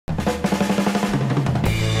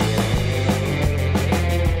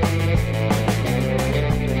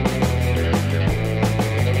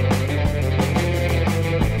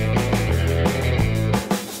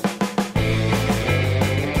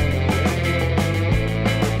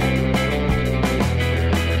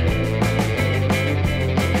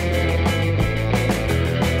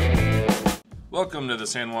Welcome to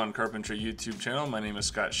the San Juan Carpentry YouTube channel. My name is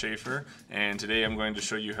Scott Schaefer, and today I'm going to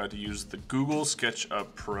show you how to use the Google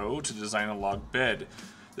SketchUp Pro to design a log bed.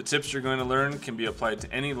 The tips you're going to learn can be applied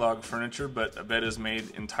to any log furniture, but a bed is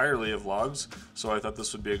made entirely of logs, so I thought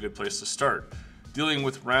this would be a good place to start. Dealing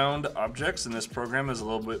with round objects in this program is a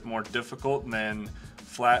little bit more difficult than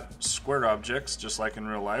flat, square objects, just like in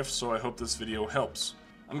real life, so I hope this video helps.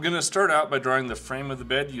 I'm going to start out by drawing the frame of the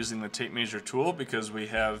bed using the tape measure tool because we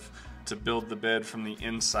have to build the bed from the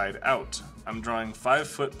inside out. I'm drawing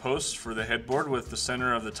 5-foot posts for the headboard with the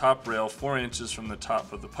center of the top rail 4 inches from the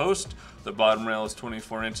top of the post. The bottom rail is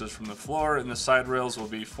 24 inches from the floor, and the side rails will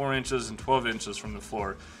be 4 inches and 12 inches from the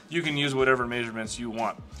floor. You can use whatever measurements you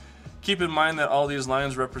want. Keep in mind that all these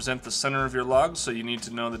lines represent the center of your logs, so you need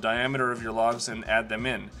to know the diameter of your logs and add them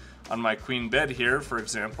in. On my queen bed here, for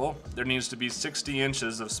example, there needs to be 60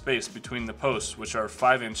 inches of space between the posts, which are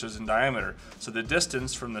 5 inches in diameter. So the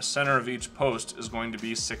distance from the center of each post is going to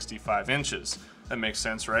be 65 inches. That makes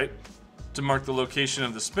sense, right? To mark the location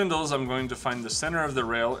of the spindles, I'm going to find the center of the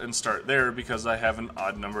rail and start there because I have an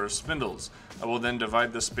odd number of spindles. I will then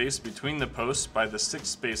divide the space between the posts by the 6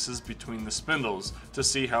 spaces between the spindles to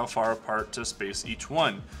see how far apart to space each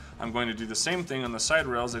one. I'm going to do the same thing on the side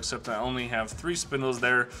rails, except I only have 3 spindles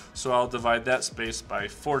there, so I'll divide that space by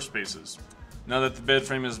 4 spaces. Now that the bed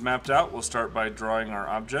frame is mapped out, we'll start by drawing our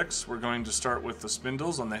objects. We're going to start with the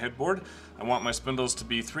spindles on the headboard. I want my spindles to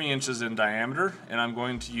be 3 inches in diameter, and I'm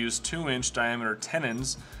going to use 2-inch diameter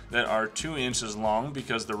tenons that are 2 inches long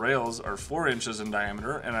because the rails are 4 inches in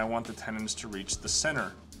diameter, and I want the tenons to reach the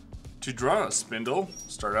center. To draw a spindle,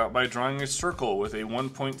 start out by drawing a circle with a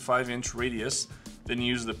 1.5-inch radius. Then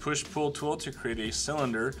use the push-pull tool to create a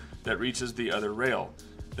cylinder that reaches the other rail.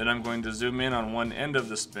 Then I'm going to zoom in on one end of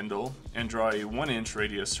the spindle and draw a 1-inch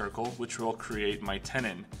radius circle, which will create my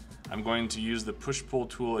tenon. I'm going to use the push-pull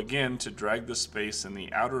tool again to drag the space in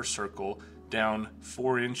the outer circle down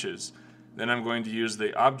 4 inches. Then I'm going to use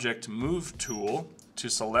the object move tool to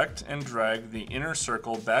select and drag the inner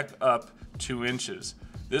circle back up 2 inches.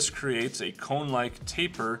 This creates a cone-like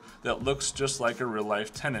taper that looks just like a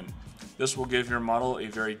real-life tenon. This will give your model a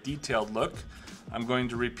very detailed look. I'm going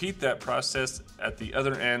to repeat that process at the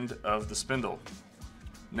other end of the spindle.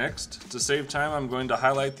 Next, to save time, I'm going to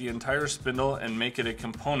highlight the entire spindle and make it a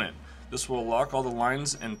component. This will lock all the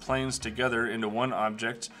lines and planes together into one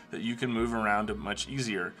object that you can move around much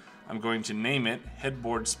easier. I'm going to name it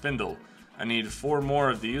Headboard Spindle. I need 4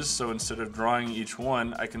 more of these, so instead of drawing each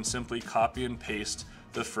one, I can simply copy and paste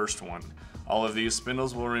the first one. All of these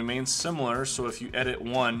spindles will remain similar, so if you edit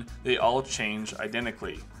one, they all change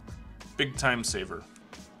identically. Big time saver.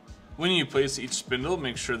 When you place each spindle,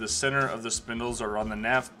 make sure the center of the spindles are on the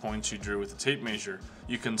nav points you drew with the tape measure.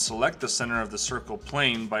 You can select the center of the circle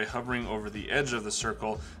plane by hovering over the edge of the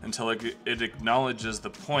circle until it acknowledges the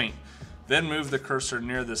point. Then move the cursor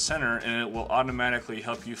near the center and it will automatically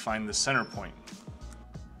help you find the center point.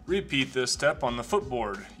 Repeat this step on the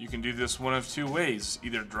footboard. You can do this one of 2 ways.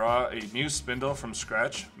 Either draw a new spindle from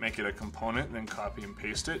scratch, make it a component, then copy and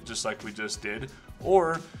paste it, just like we just did.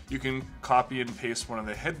 Or you can copy and paste one of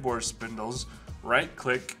the headboard spindles,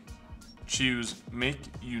 right-click, choose Make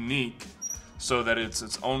Unique so that it's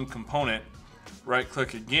its own component.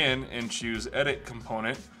 Right-click again and choose Edit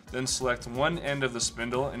Component. Then select one end of the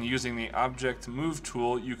spindle, and using the Object Move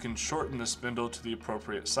tool, you can shorten the spindle to the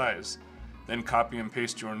appropriate size. Then copy and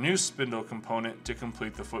paste your new spindle component to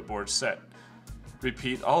complete the footboard set.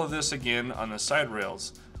 Repeat all of this again on the side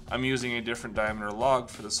rails. I'm using a different diameter log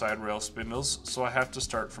for the side rail spindles, so I have to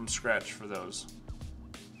start from scratch for those.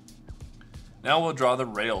 Now we'll draw the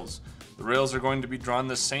rails. The rails are going to be drawn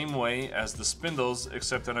the same way as the spindles,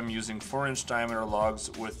 except that I'm using 4-inch diameter logs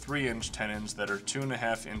with 3-inch tenons that are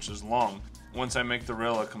 2.5 inches long. Once I make the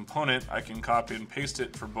rail a component, I can copy and paste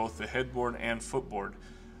it for both the headboard and footboard.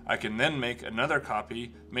 I can then make another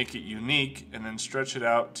copy, make it unique, and then stretch it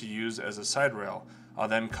out to use as a side rail. I'll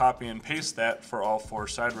then copy and paste that for all 4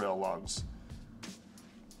 side rail logs.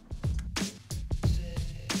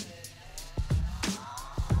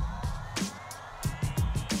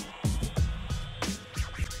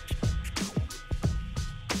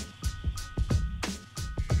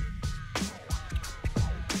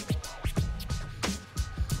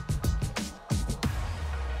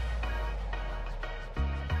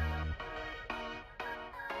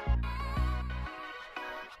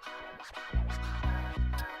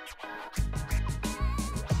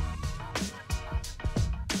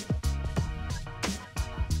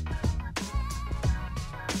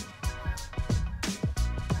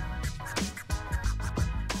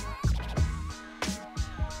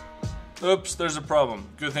 Oops, there's a problem.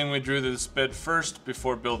 Good thing we drew this bed first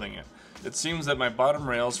before building it. It seems that my bottom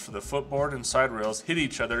rails for the footboard and side rails hit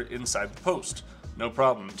each other inside the post. No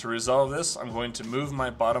problem. To resolve this, I'm going to move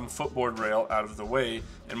my bottom footboard rail out of the way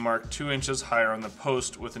and mark 2 inches higher on the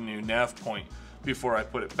post with a new nav point. Before I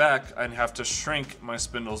put it back, I'd have to shrink my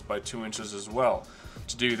spindles by 2 inches as well.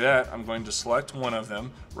 To do that, I'm going to select one of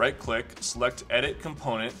them, right click, select Edit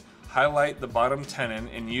Component, highlight the bottom tenon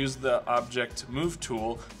and use the Object Move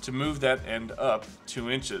tool to move that end up 2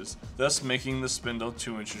 inches, thus making the spindle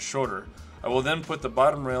 2 inches shorter. I will then put the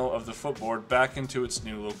bottom rail of the footboard back into its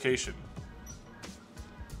new location.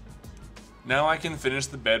 Now I can finish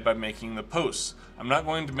the bed by making the posts. I'm not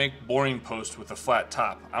going to make boring posts with a flat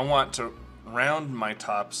top. I want to round my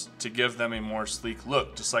tops to give them a more sleek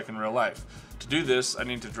look, just like in real life. To do this, I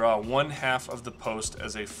need to draw 1/2 of the post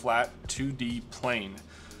as a flat 2D plane.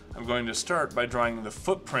 I'm going to start by drawing the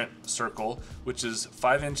footprint circle, which is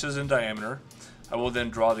 5 inches in diameter. I will then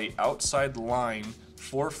draw the outside line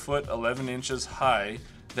 4 foot 11 inches high,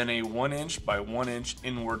 then a 1 inch by 1 inch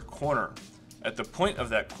inward corner. At the point of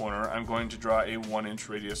that corner, I'm going to draw a 1 inch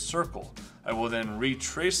radius circle. I will then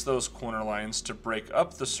retrace those corner lines to break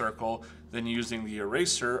up the circle. Then using the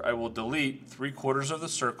eraser, I will delete 3/4 of the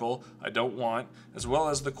circle I don't want, as well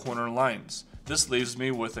as the corner lines. This leaves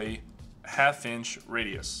me with a 1/2 inch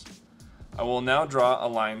radius. I will now draw a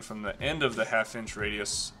line from the end of the 1/2 inch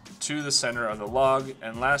radius to the center of the log,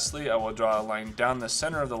 and lastly I will draw a line down the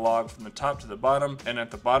center of the log from the top to the bottom, and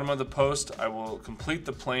at the bottom of the post I will complete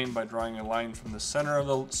the plane by drawing a line from the center of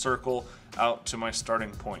the circle out to my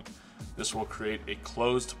starting point. This will create a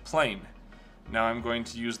closed plane. Now I'm going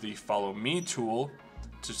to use the Follow Me tool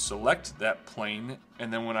to select that plane,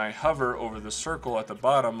 and then when I hover over the circle at the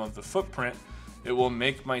bottom of the footprint, it will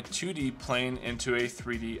make my 2D plane into a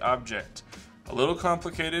 3D object. A little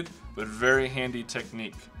complicated, but very handy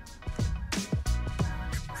technique.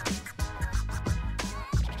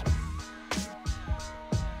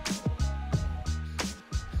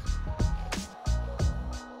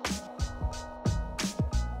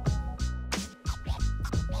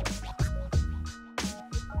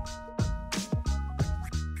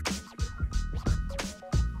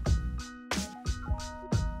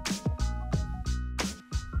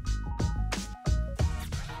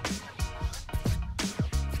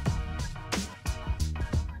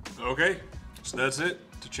 Okay, so that's it.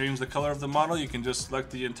 To change the color of the model, you can just select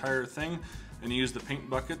the entire thing and use the paint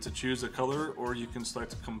bucket to choose a color, or you can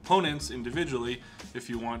select components individually if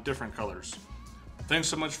you want different colors. Thanks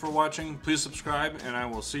so much for watching. Please subscribe, and I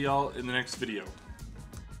will see y'all in the next video.